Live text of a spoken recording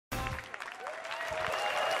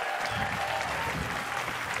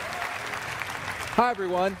Hi,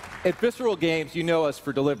 everyone. At Visceral Games, you know us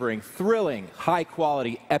for delivering thrilling,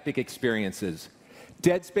 high-quality, epic experiences.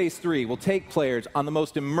 Dead Space 3 will take players on the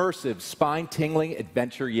most immersive, spine-tingling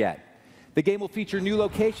adventure yet. The game will feature new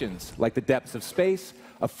locations, like the depths of space,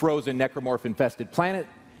 a frozen necromorph-infested planet,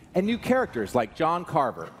 and new characters like John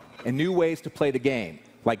Carver, and new ways to play the game,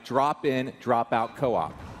 like drop-in, drop-out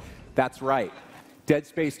co-op. That's right. Dead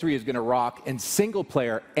Space 3 is going to rock in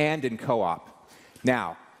single-player and in co-op.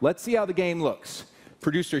 Now, let's see how the game looks.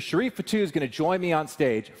 Producer Sharif Fatou is going to join me on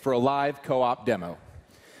stage for a live co-op demo.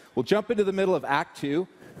 We'll jump into the middle of Act 2,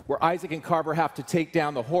 where Isaac and Carver have to take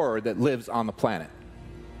down the horror that lives on the planet.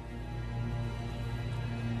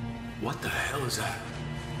 What the hell is that?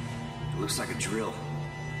 It looks like a drill.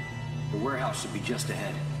 The warehouse should be just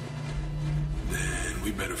ahead. Then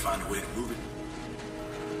we better find a way to move it.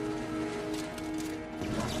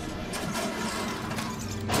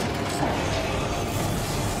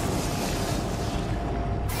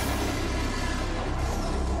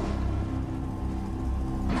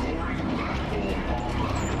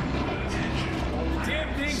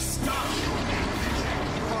 Damn thing, stop!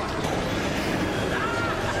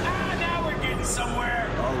 Now we're getting somewhere.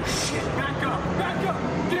 Oh, shit. Back up! Back up!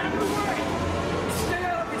 Get out of the way! Stay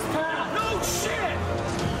out of his path! No shit!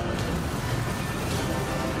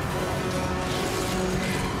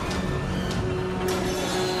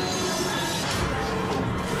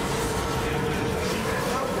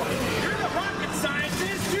 You're the rocket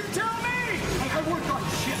scientist! You tell me! I work on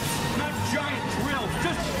ships, not giant drills.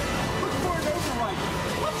 Just look for an override.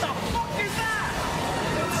 What the fuck is that?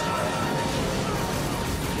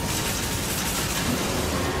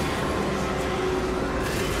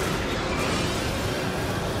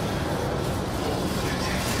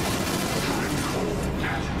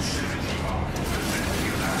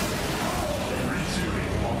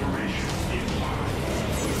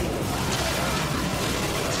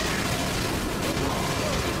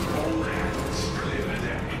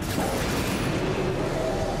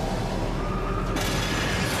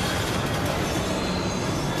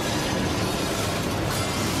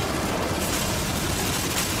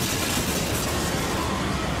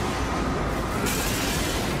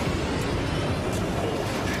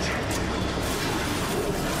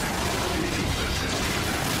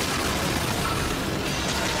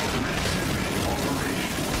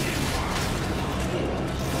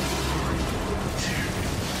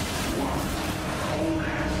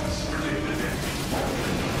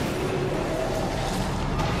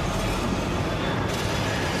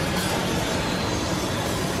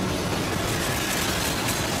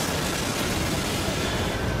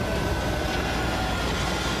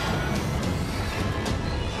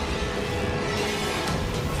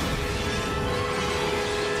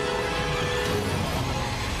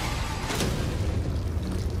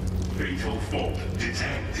 Fatal fault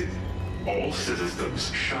detected. All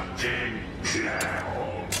systems shut down.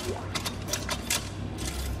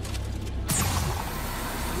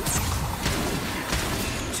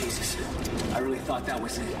 Jesus, I really thought that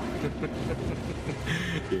was it.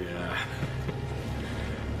 Yeah.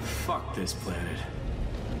 Fuck this planet.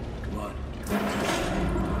 Come on.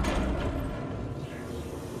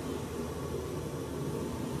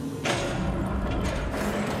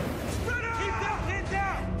 Keep that pin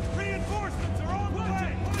down! Reinforcements are on the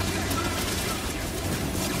way!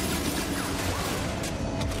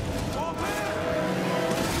 Fall back!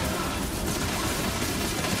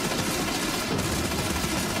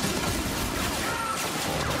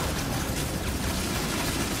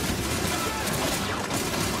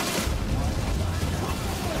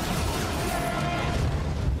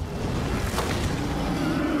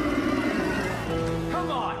 Come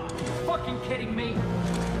on! Are you fucking kidding me?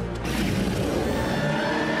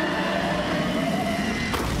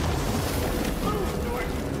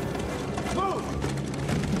 Move!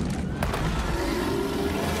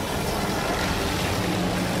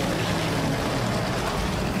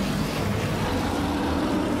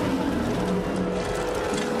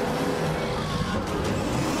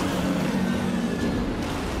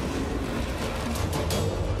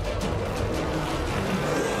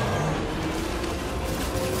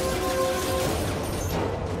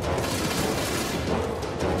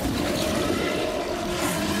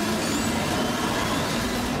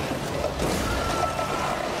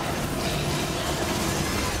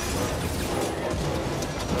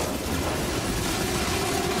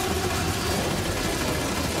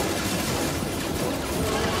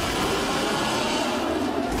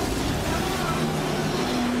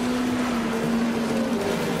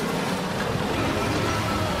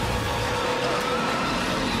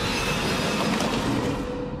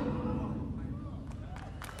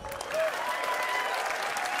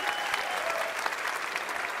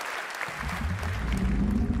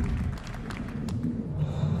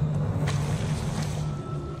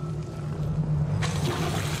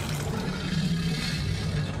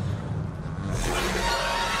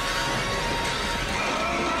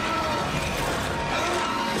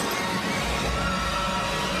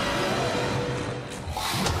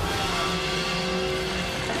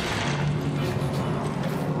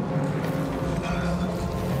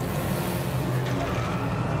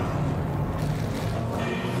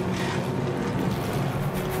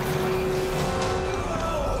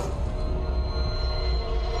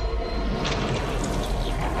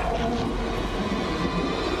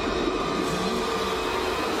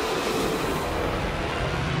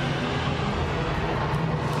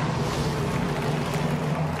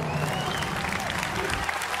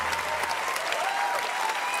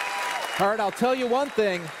 All right, I'll tell you one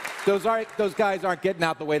thing. Those guys aren't getting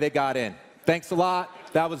out the way they got in. Thanks a lot.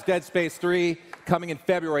 That was Dead Space 3, coming in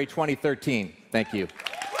February 2013. Thank you.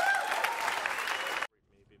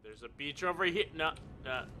 Maybe there's a beach over here.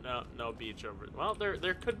 No beach over. Well,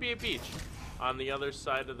 there could be a beach on the other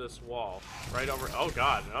side of this wall, right over. Oh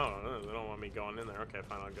God, no, they don't want me going in there. Okay,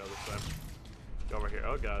 fine, I'll go this way. Go over here.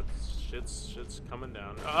 Oh God, shit's coming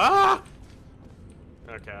down. Ah!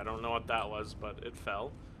 Okay, I don't know what that was, but it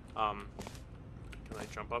fell. Can I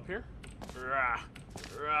jump up here? Rah,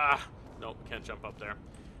 rah. Nope, can't jump up there.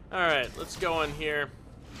 All right, let's go in here.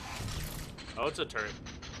 Oh, it's a turret.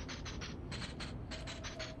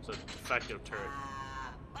 It's a defective turret.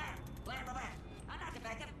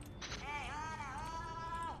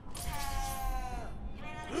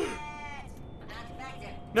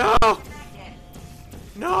 No!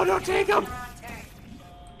 No, don't take him!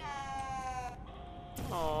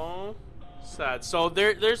 Oh, sad. So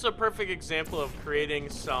there's a perfect example of creating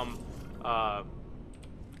some,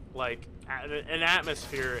 like an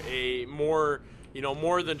atmosphere, a more,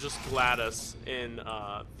 more than just Gladys in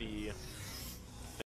the